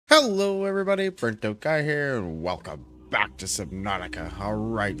Hello everybody, Burnt Out Guy here, and welcome back to Subnautica.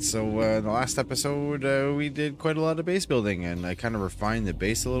 Alright, so in the last episode we did quite a lot of base building, and I kind of refined the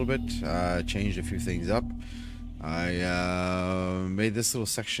base a little bit, changed a few things up. I made this little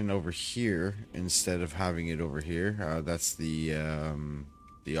section over here instead of having it over here. That's the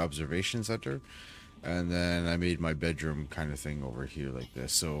observation center. And then I made my bedroom kind of thing over here like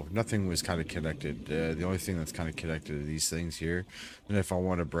this. So nothing was kind of connected. The only thing that's kind of connected to these things here. And if I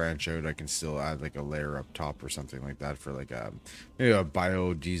want to branch out, I can still add like a layer up top or something like that for like a, maybe a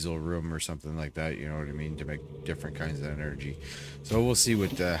biodiesel room or something like that. You know what I mean? To make different kinds of energy. So we'll see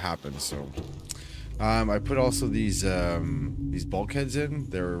what happens. So I put also these bulkheads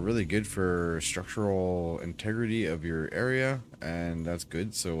in. They're really good for structural integrity of your area, and that's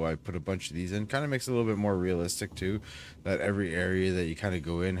good. So I put a bunch of these in. Kind of makes it a little bit more realistic too, that every area that you kind of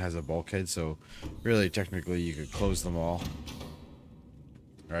go in has a bulkhead. So really, technically, you could close them all,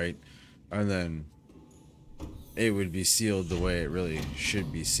 right? And then it would be sealed the way it really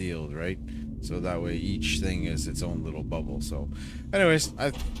should be sealed, right? So that way each thing is its own little bubble. So anyways, I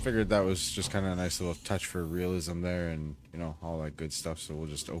figured that was just kind of a nice little touch for realism there, and you know, all that good stuff. So we'll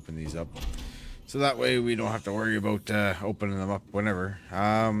just open these up, so that way we don't have to worry about opening them up whenever.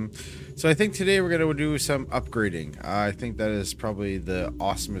 So I think today we're gonna do some upgrading. I think that is probably the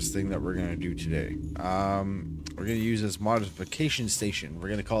awesomest thing that we're gonna do today. We're gonna use this modification station. We're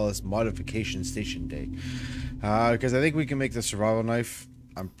gonna call this Modification Station Day, because I think we can make the survival knife.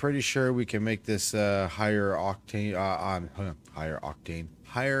 I'm pretty sure we can make this higher high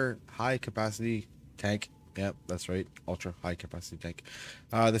capacity tank. Yep, that's right, ultra high capacity tank.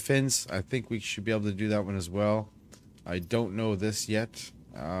 The fins, I think we should be able to do that one as well. I don't know this yet.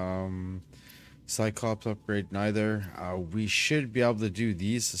 Cyclops upgrade neither. We should be able to do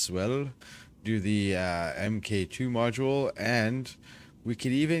these as well. Do the MK2 module, and we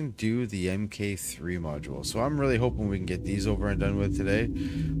could even do the MK3 module. So I'm really hoping we can get these over and done with today.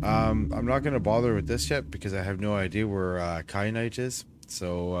 I'm not going to bother with this yet because I have no idea where kyanite is.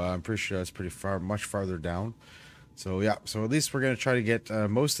 So I'm pretty sure that's pretty far, much farther down. So yeah, so at least we're going to try to get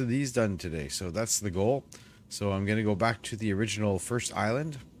most of these done today. So that's the goal. So I'm going to go back to the original first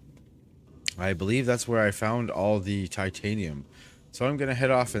island. I believe that's where I found all the titanium. So I'm going to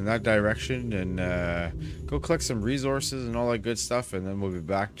head off in that direction and go collect some resources and all that good stuff, and then we'll be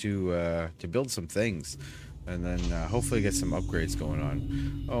back to build some things, and then hopefully get some upgrades going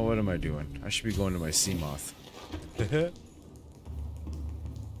on. Oh, what am I doing? I should be going to my sea moth. Welcome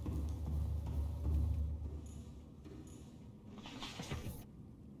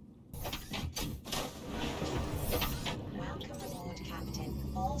aboard, Captain.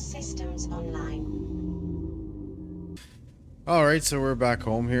 All systems online. Alright, so we're back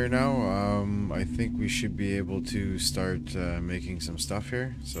home here now. I think we should be able to start making some stuff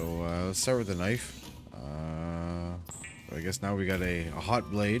here. So let's start with the knife. I guess now we got a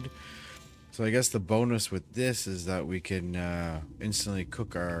hot blade. So I guess the bonus with this is that we can instantly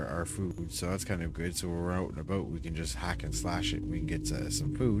cook our food. So that's kind of good. So when we're out and about, we can just hack and slash it and we can get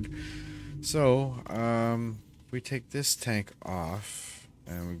some food. So we take this tank off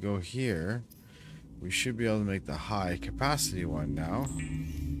and we go here. We should be able to make the high capacity one now.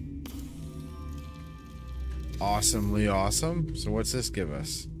 Awesomely awesome. So what's this give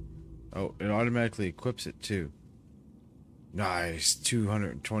us? Oh, it automatically equips it too. Nice.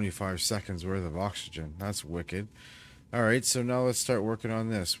 225 seconds worth of oxygen. That's wicked. Alright, so now let's start working on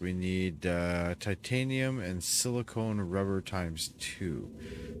this. We need titanium and silicone rubber ×2.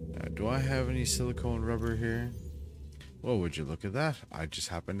 Do I have any silicone rubber here? Well, would you look at that? I just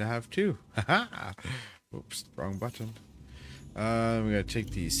happen to have two. Haha. Oops, wrong button. We gotta take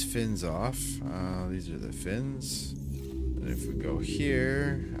these fins off. These are the fins. And if we go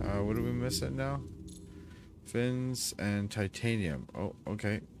here, what are we missing now? Fins and titanium. Oh,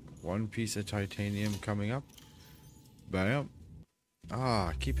 okay. One piece of titanium coming up. Bam. Ah,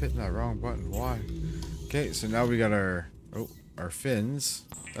 I keep hitting that wrong button. Why? Okay, so now we got our fins.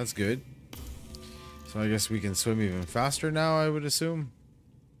 That's good. So I guess we can swim even faster now, I would assume.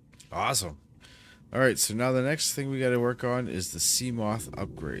 Awesome. Alright, so now the next thing we got to work on is the sea moth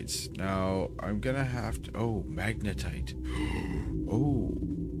upgrades. Now, I'm going to have to... Oh, magnetite.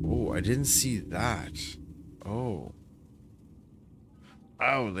 Oh, I didn't see that. Oh.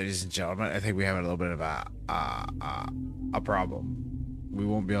 Oh, ladies and gentlemen, I think we have a little bit of a problem. We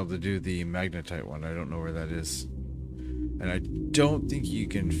won't be able to do the magnetite one. I don't know where that is. And I don't think you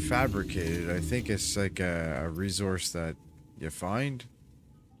can fabricate it. I think it's like a resource that you find.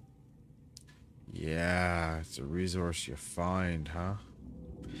 Yeah, it's a resource you find, huh?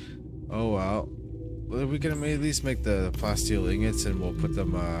 Oh well. we can at least make the plasteel ingots, and we'll put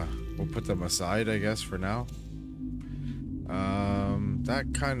them aside, I guess, for now.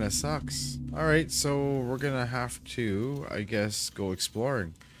 That kind of sucks. All right, so we're gonna have to, I guess, go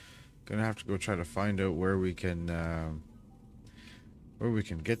exploring. Gonna have to go try to find out where we can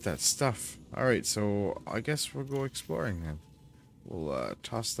get that stuff. All right, so I guess we'll go exploring then. We'll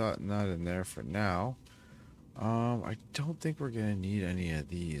toss that and that in there for now. I don't think we're gonna need any of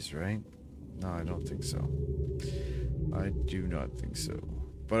these, right? No, I don't think so. I do not think so.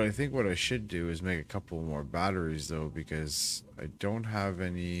 But I think what I should do is make a couple more batteries, though, because I don't have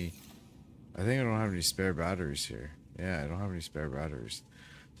any... I think I don't have any spare batteries here. Yeah, I don't have any spare batteries.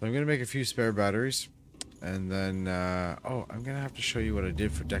 So I'm going to make a few spare batteries. And then... oh, I'm going to have to show you what I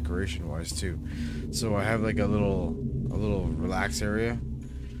did for decoration-wise, too. So I have, like, a little relax area.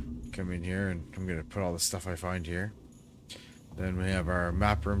 Come in here, and I'm going to put all the stuff I find here. Then we have our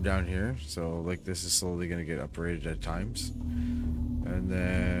map room down here. So, like, this is slowly going to get upgraded at times. And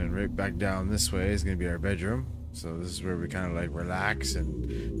then right back down this way is going to be our bedroom. So this is where we kind of like relax, and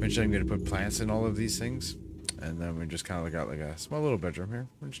eventually I'm going to put plants in all of these things. And then we just kind of got like a small little bedroom here,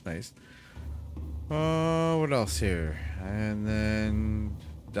 which is nice. What else here? And then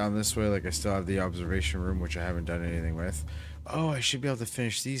down this way, like I still have the observation room, which I haven't done anything with. Oh, I should be able to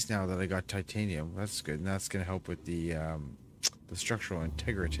finish these now that I got titanium. That's good, and that's going to help with the structural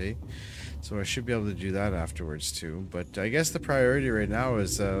integrity. So I should be able to do that afterwards too. But I guess the priority right now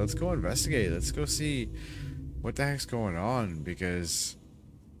is let's go investigate. Let's go see what the heck's going on, because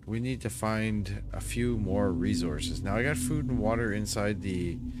we need to find a few more resources. Now I got food and water inside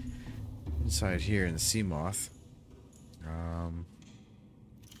here in the sea moth.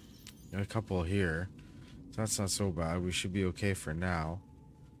 Got a couple here. So that's not so bad. We should be okay for now.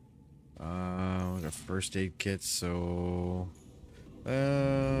 We got first aid kits, so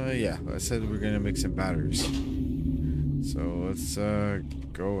yeah, I said we're gonna make some batteries. So let's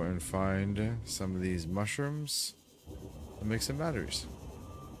go and find some of these mushrooms and make some batteries.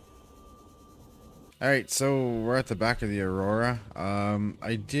 Alright, so we're at the back of the Aurora.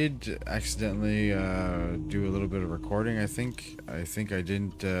 I did accidentally do a little bit of recording, I think. I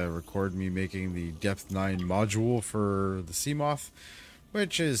didn't record me making the depth 9 module for the Seamoth,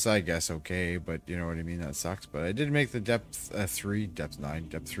 which is, I guess, okay, but you know what I mean, that sucks. But I did make the depth 3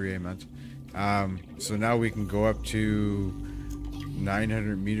 I meant. So now we can go up to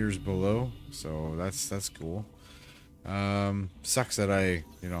 900 meters below, so that's cool. Sucks that I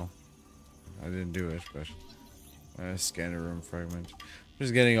didn't do it, but scanner room fragment.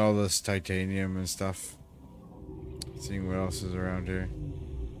 Just getting all this titanium and stuff. Seeing what else is around here.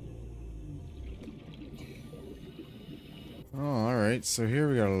 Oh, alright, so here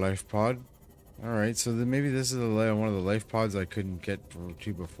we got a life pod. Alright, so then maybe this is one of the life pods I couldn't get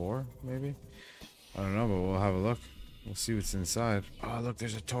to before, maybe? I don't know, but we'll have a look. We'll see what's inside. Oh, look,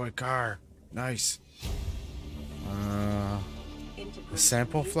 there's a toy car. Nice. A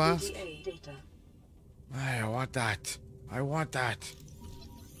sample flask? Hey, I want that. I want that.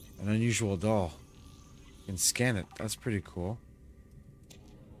 An unusual doll. You can scan it. That's pretty cool.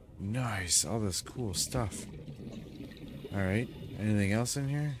 Nice. All this cool stuff. Alright. Anything else in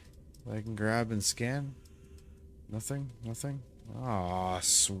here that I can grab and scan? Nothing? Nothing? Aw,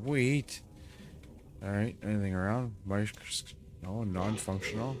 sweet. Alright. Anything around? No,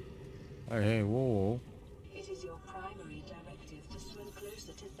 non-functional. Hey, whoa. It is your primary directive to swim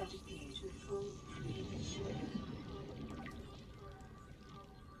closer to 30 feet with full freedom to swim.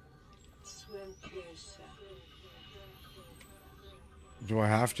 Swim closer. Do I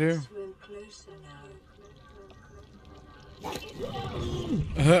have to? Swim closer now.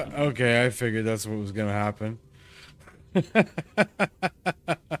 Okay, I figured that's what was gonna happen. Welcome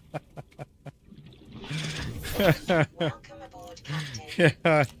aboard, Captain.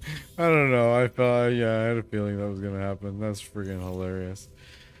 Yeah, I don't know. I had a feeling that was gonna happen. That's friggin' hilarious.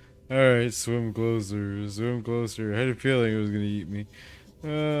 Alright, swim closer, swim closer. I had a feeling it was gonna eat me.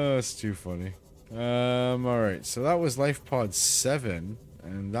 That's too funny. Alright, so that was Life Pod 7,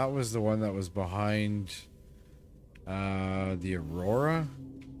 and that was the one that was behind the Aurora.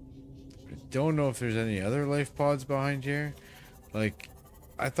 I don't know if there's any other life pods behind here. Like,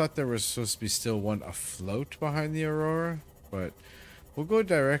 I thought there was supposed to be still one afloat behind the Aurora, but we'll go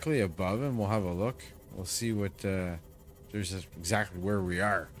directly above and we'll have a look. We'll see what there's exactly where we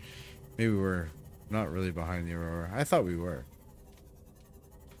are. Maybe we're not really behind the Aurora. I thought we were.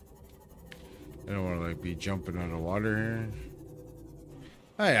 I don't want to like be jumping out of water here.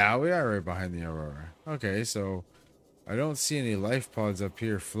 Oh yeah, we are right behind the Aurora. Okay, so I don't see any life pods up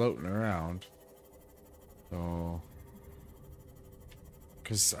here floating around. So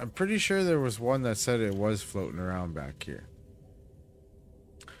Because I'm pretty sure there was one that said it was floating around back here.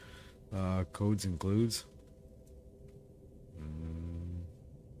 Codes includes.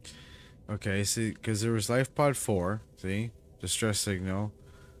 Okay, see, because there was life pod 4, see? Distress signal.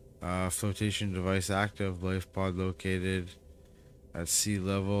 Flotation device active. Life pod located at sea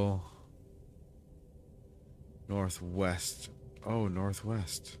level. Northwest. Oh,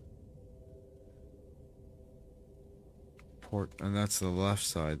 northwest. Port, and that's the left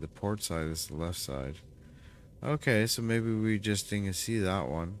side. The port side is the left side. Okay, so maybe we just didn't see that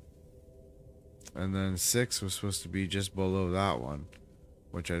one. And then 6 was supposed to be just below that one,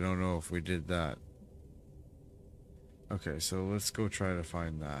 which I don't know if we did that. Okay, so let's go try to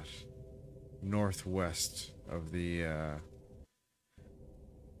find that. Northwest of the,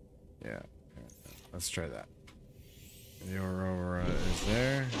 yeah. Let's try that. The Aurora is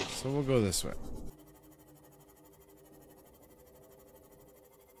there, so we'll go this way.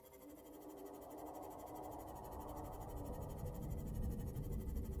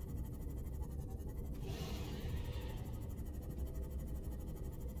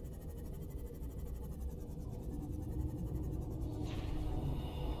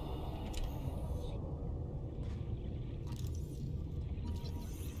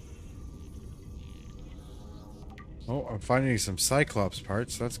 Oh, I'm finding some Cyclops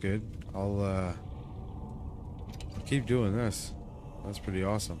parts. That's good. I'll keep doing this. That's pretty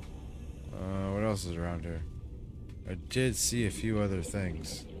awesome. What else is around here? I did see a few other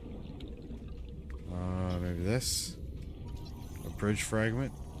things. Maybe this. A bridge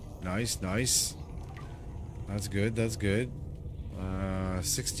fragment. Nice, nice. That's good, that's good.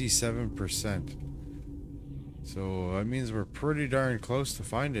 67%. So that means we're pretty darn close to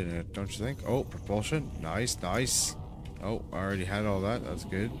finding it, don't you think? Oh, propulsion. Nice, nice. Oh, I already had all that. That's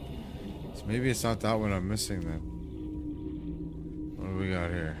good. So maybe it's not that one I'm missing then. What do we got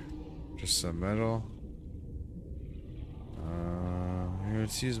here? Just some metal. Here,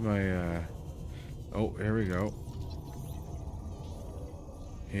 let's use my, oh, here we go.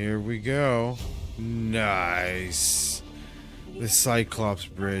 Here we go. Nice. The Cyclops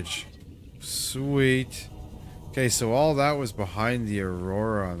bridge. Sweet. Okay, so all that was behind the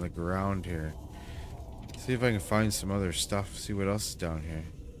Aurora on the ground here. See if I can find some other stuff. See what else is down here.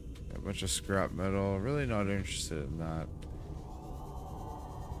 A bunch of scrap metal. Really not interested in that.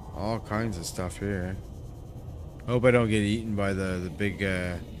 All kinds of stuff here. Hope I don't get eaten by the big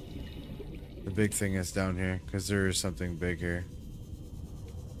thing that's down here, because there is something big here.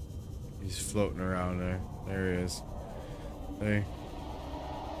 He's floating around there. There he is. Hey.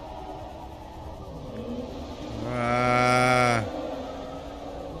 Ah.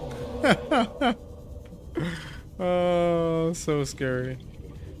 Oh, so scary.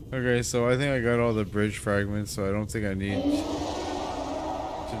 Okay, so I think I got all the bridge fragments, so I don't think I need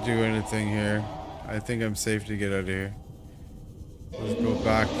to do anything here. I think I'm safe to get out of here. Let's go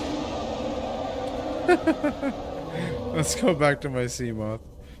back. Let's go back to my sea moth.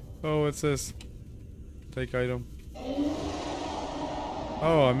 Oh, what's this? Take item.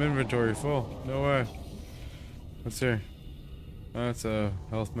 Oh, I'm inventory full. No way. What's here? Oh, that's a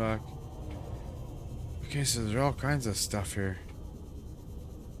health mac. Okay, so there's all kinds of stuff here.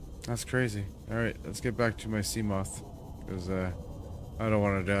 That's crazy. Alright, let's get back to my sea moth. Because, I don't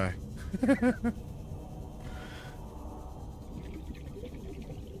want to die.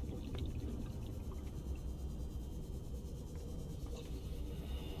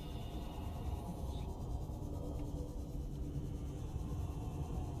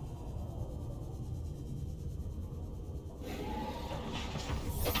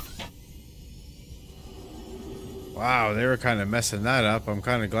 Wow, they were kind of messing that up. I'm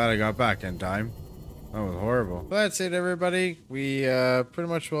kind of glad I got back in time. That was horrible. Well, that's it, everybody. We pretty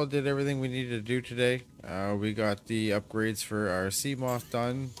much well did everything we needed to do today. We got the upgrades for our Seamoth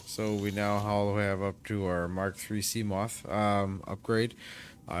done, so we now all have up to our Mark III Seamoth upgrade.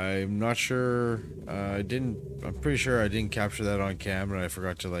 I'm not sure. I'm pretty sure I didn't capture that on cam, and I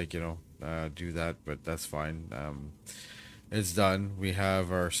forgot to do that, but that's fine. It's done. We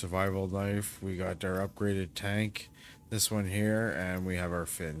have our survival knife. We got our upgraded tank. This one here, and we have our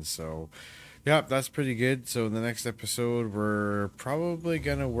fins. So, yeah, that's pretty good. So, in the next episode, we're probably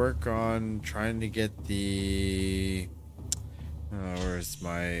gonna work on trying to get the. Where's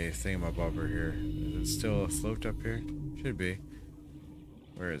my thingamabobber here? Is it still afloat up here? Should be.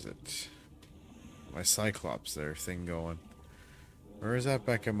 Where is it? My Cyclops there thing going. Where is that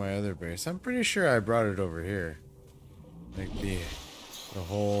back at my other base? I'm pretty sure I brought it over here. Like the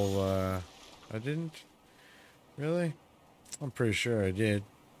whole, I didn't? Really? I'm pretty sure I did.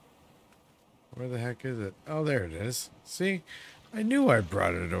 Where the heck is it? Oh, there it is. See? I knew I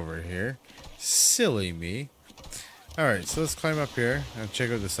brought it over here. Silly me. Alright, so let's climb up here and check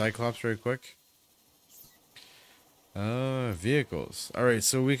out the Cyclops very quick. Vehicles. Alright,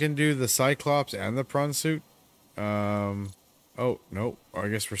 so we can do the Cyclops and the prawn suit. Oh, no. I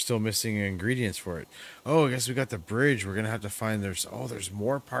guess we're still missing ingredients for it. Oh, I guess we got the bridge. We're going to have to find there's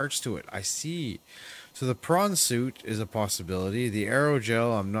more parts to it. I see. So the prawn suit is a possibility. The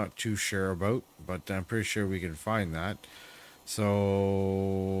aerogel I'm not too sure about, but I'm pretty sure we can find that.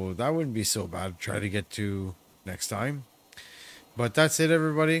 So that wouldn't be so bad to try to get to next time. But that's it,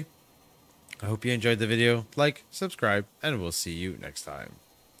 everybody. I hope you enjoyed the video. Like, subscribe, and we'll see you next time.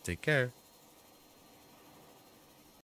 Take care.